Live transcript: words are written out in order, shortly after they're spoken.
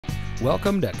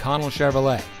Welcome to Connell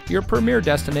Chevrolet, your premier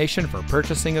destination for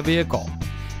purchasing a vehicle.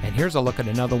 And here's a look at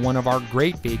another one of our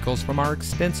great vehicles from our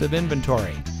extensive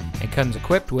inventory. It comes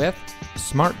equipped with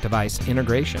smart device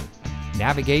integration,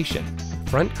 navigation,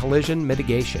 front collision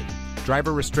mitigation,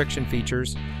 driver restriction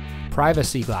features,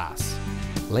 privacy glass,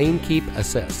 lane keep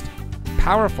assist,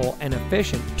 powerful and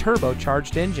efficient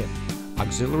turbocharged engine,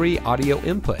 auxiliary audio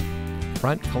input,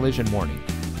 front collision warning,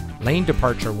 lane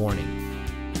departure warning.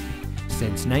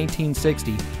 Since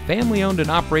 1960, family-owned and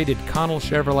operated Connell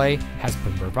Chevrolet has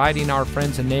been providing our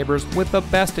friends and neighbors with the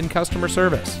best in customer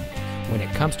service. When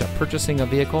it comes to purchasing a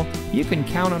vehicle, you can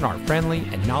count on our friendly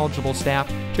and knowledgeable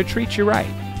staff to treat you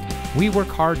right. We work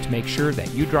hard to make sure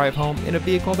that you drive home in a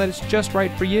vehicle that is just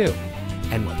right for you.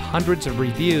 And with hundreds of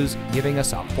reviews giving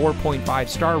us a 4.5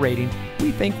 star rating, we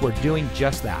think we're doing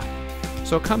just that.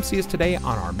 So come see us today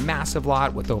on our massive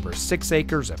lot with over 6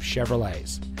 acres of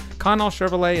Chevrolets. Connell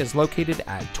Chevrolet is located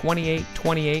at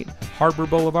 2828 Harbor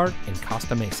Boulevard in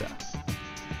Costa Mesa.